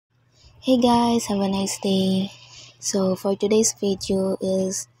Hey guys, have a nice day. So for today's video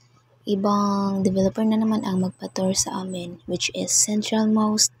is ibang developer na naman ang magpa-tour sa amin, which is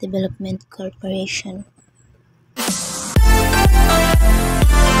Centrallemost Development Corporation.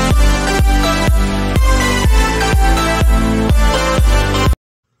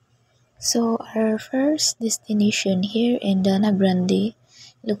 So our first destination here in Dana Grande,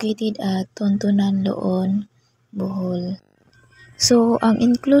 located at Tuntunan, Loon, Bohol. So, ang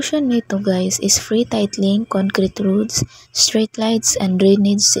inclusion nito guys is free titling, concrete roads, street lights, and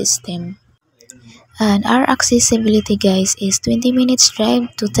drainage system. And our accessibility guys is 20 minutes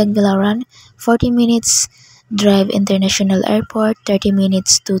drive to Tagbilaran, 40 minutes drive International Airport, 30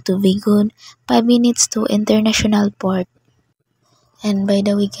 minutes to Tubigon, 5 minutes to International Port. And by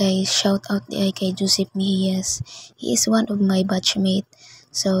the way guys, shout out kay Joseph Mejias. He is one of my batchmate.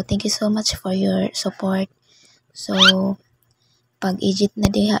 So, thank you so much for your support. So, pag-edit na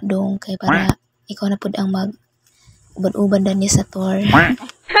diha dong kay para ikaw na pud ang mag-ubad-ubad na niya sa tour.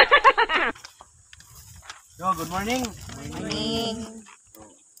 So, good morning. Morning.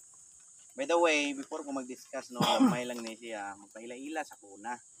 By the way, before ko mag-discuss no, may lang ni siya magpaila-ila sa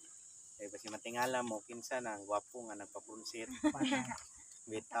kuna. Kay basi matingala mo kinsa nang gwapo nga nagpa-punsit.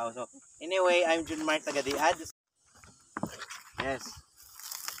 Bitaw. So, anyway, I'm Jun Mark taga Diad. Yes.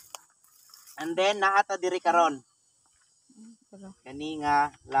 And then naata diri karon. Kani nga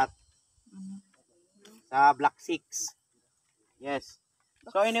lot sa Block 6. Yes.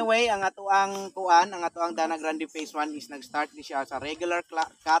 So anyway, ang atoang Dana Grande Phase 1 is nag-start ni siya sa regular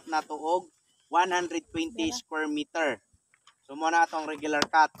cut na tuog 120 square meter. So mo na atong regular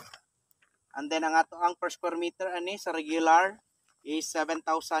cut. And then ang atoang per square meter ani sa regular is 7,000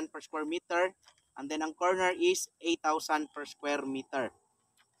 per square meter, and then ang corner is 8,000 per square meter.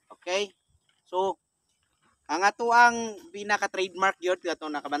 Okay? So ang ato ang pinaka-trademark yun, ito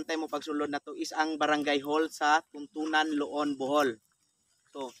nakabantay mo pagsulod na to is ang barangay hall sa Tuntunan, Loon, Bohol.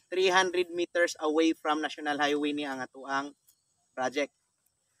 So, 300 meters away from National Highway ni ang ato ang project.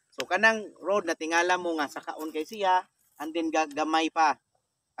 So, kanang road na tingala mo nga sakaon kay siya, and then gamay pa.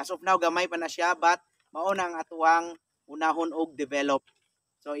 As of now, gamay pa na siya, but mauna ang ato ang unahon og develop.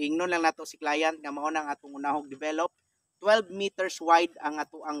 So, ingnon lang nato si client nga mauna ang atong unahog develop. 12 meters wide ang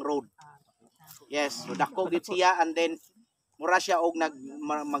ato ang road. Yes, so dako gid siya, and then mura siya og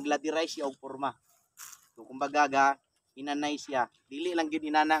magladiray siya og porma. So kumbaga inanay siya. Dili lang gyud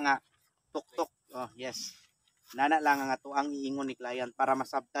inana nga tok-tok. Oh, yes. Nana lang ang ato ang iingon ni client para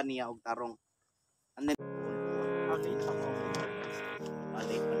masabtan niya og tarong. And then ang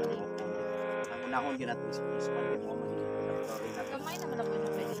unahon gyud nato is phase 1 mo Gamay naman ako na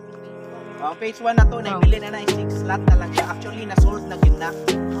pwede. phase 1 na to na ibili na 6 slot na lang siya. Actually na sold na gyud na.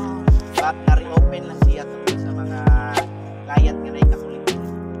 But na-reopen lang siya sa mga client nga na ikasulit.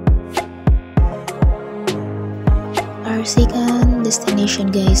 Our second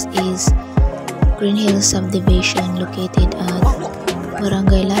destination guys is Green Hills Subdivision located at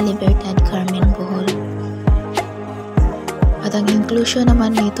Barangay La Libertad, Carmen, Bohol. At ang inclusion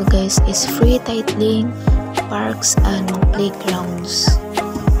naman nito guys is free titling, parks, and playgrounds.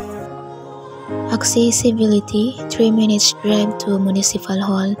 Accessibility, 3 minutes drive to Municipal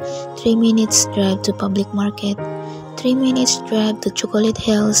Hall, 3 minutes drive to Public Market, 3 minutes drive to Chocolate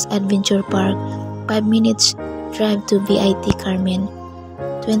Hills Adventure Park, 5 minutes drive to VIT Carmen,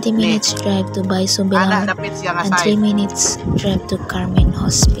 20 minutes drive to Bison Bilang, and 3 minutes drive to Carmen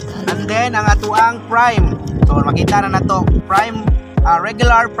Hospital. And then ang atuang prime. So makita na nato, prime,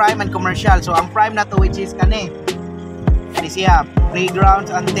 regular, prime, and commercial. So ang prime na to which is kani siya playgrounds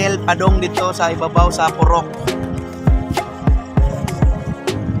until padong dito sa ibabaw sa purok.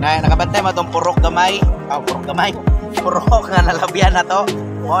 Nakabantay mo itong purok gamay. Purok nga nalabyan na to.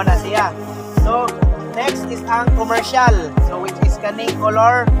 O na siya. So, next is ang commercial. So, which is kaning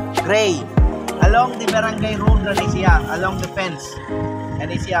color gray. Along the barangay road na siya. Along the fence.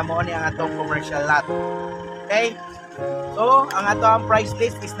 Kani siya. Mo ni ang atong commercial lot. Okay? So, ang atong price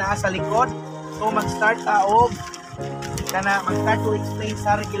list is naa sa likod. So, mag-start taog mag-start to explain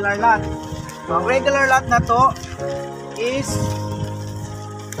sa regular lot. So, ang regular lot na to is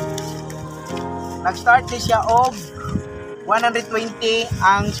nag-start siya og 120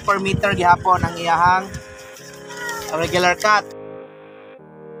 ang square meter gihapon ang iyahang regular cut.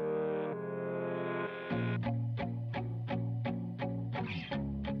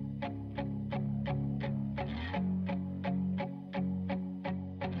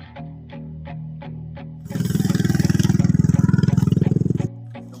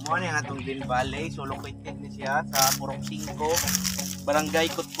 Ano yung atong Green Valley. So located ni siya sa Purok 5, Barangay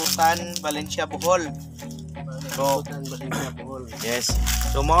Kutkutan, Valencia, Bohol. So, yes.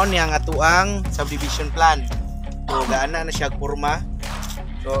 So, mao niya ang atuang subdivision plan. So, gaana na siya porma.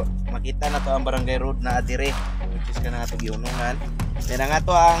 So, makita na to ang barangay road na adire, which is kanang atong giunungan. Then ang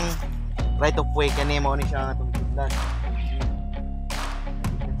ato ang right of way kani mao ni siya ang atong plan.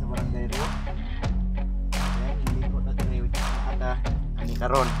 Sa barangay road. Then, hindi ko na dire which is ata ani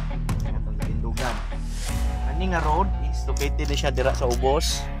karon ang atong pindugan. Ani nga road is located na siya dira sa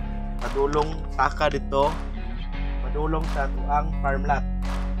ubos. Padulong saka dito. Padulong sa atuang farm lot.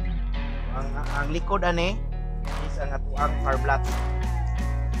 Ang likod ani is ang atuang farm lot.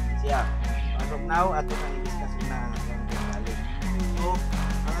 Siya. As of now, ato nang i-discuss na ang galing. So,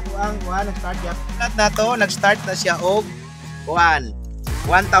 ang atuang nag-start ya. Flat na to, nag-start na siya og 1,000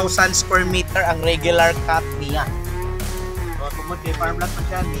 square meter ang regular cut niya. So, tungod kay farm lot pa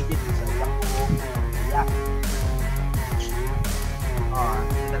siya, needed sa ilang buong niya.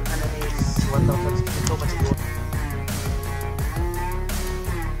 Ang ano is 1,062 mas po.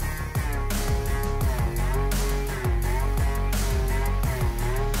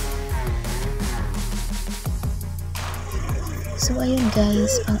 So ayun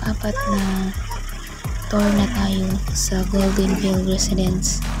guys, pang-apat na tour na tayo sa Golden Hill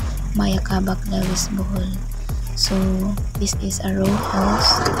Residence, Mayakabak, Lawis, Bohol. So this is a row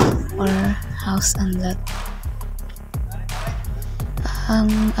house or house and lot.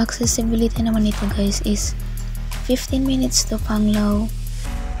 Ang accessibility naman nito guys is 15 minutes to Panglao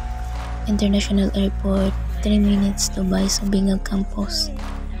International Airport, 3 minutes to Baisubingag Campus,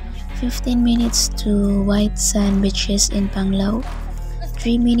 15 minutes to White Sand Beaches in Panglao,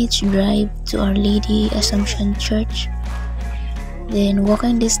 3 minutes drive to Our Lady Assumption Church, then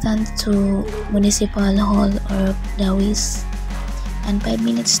walking distance to Municipal Hall or Dawis, and 5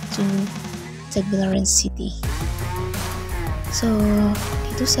 minutes to Tagbilaran City. So,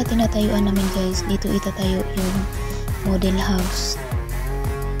 dito sa tinatayuan namin guys, dito itatayo yung model house.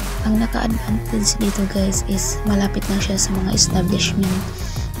 Ang naka-advantage dito guys is malapit lang siya sa mga establishment,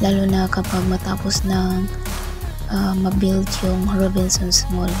 lalo na kapag matapos ng mabuild yung Robinson's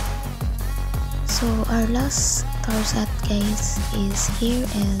Mall. So our last tour site guys is here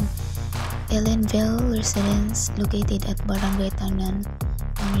in Ellenville Residence located at Barangay Tanan,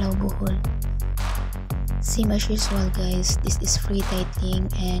 Panglao, Bohol. Same as usual guys, this is free titling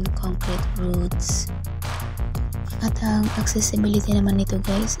and concrete roads. At ang accessibility naman nito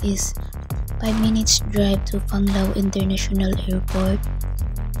guys is 5 minutes drive to Panglao International Airport,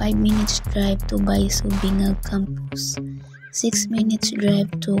 5 minutes drive to Baisubingag Campus, 6 minutes drive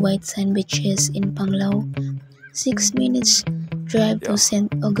to White Sand Beaches in Panglao, 6 minutes drive to St.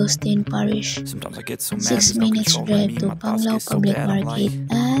 Augustine Parish, 6 minutes drive to Panglao Public Market,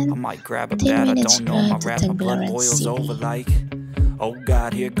 and 10 minutes drive to Tagbilaran City. Oh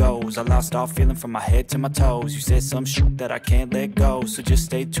God, here goes. I lost all feeling from my head to my toes. You said some shit that I can't let go, so just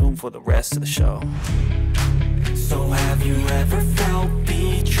stay tuned for the rest of the show. So have you ever felt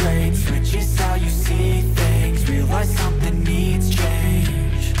betrayed? Switches how you see things, realize something needs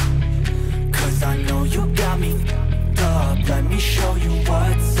change. Cause I know you got me f***ed up. Let me show you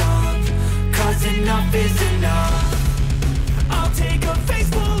what's up. Cause enough is enough. I'll take a face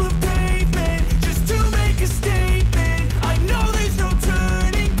full of pavement just to make a statement. I know there's no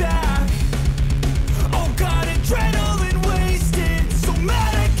turning back. Oh God, adrenaline wasted, so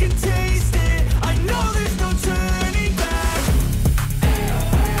mad I can taste it. I know there's no turning back.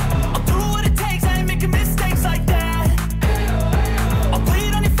 I'll do what it takes, I ain't making mistakes like that. I'll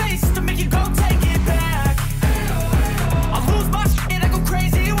bleed on your face to make you go take it back. I'll lose my shit, I go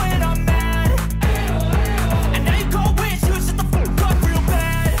crazy when I'm mad. And now you go wish you shut the fuck up real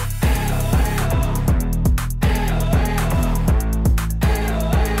bad.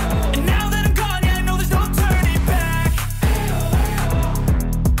 And now that I'm gone, yeah, I know there's no turning back.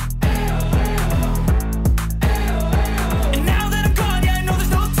 And now that I'm gone, yeah, I know there's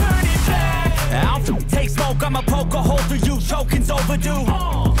no turning back. I'll take smoke, I'ma poke a hole through you, choking's overdue.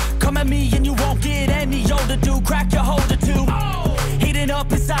 Come at me and you won't get any older, dude. Crack your holder too. Heating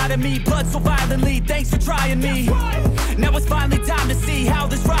up inside of me, blood so violently. Thanks for trying me. Now it's finally time to see how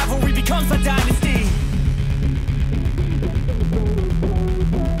this rivalry becomes a dynasty.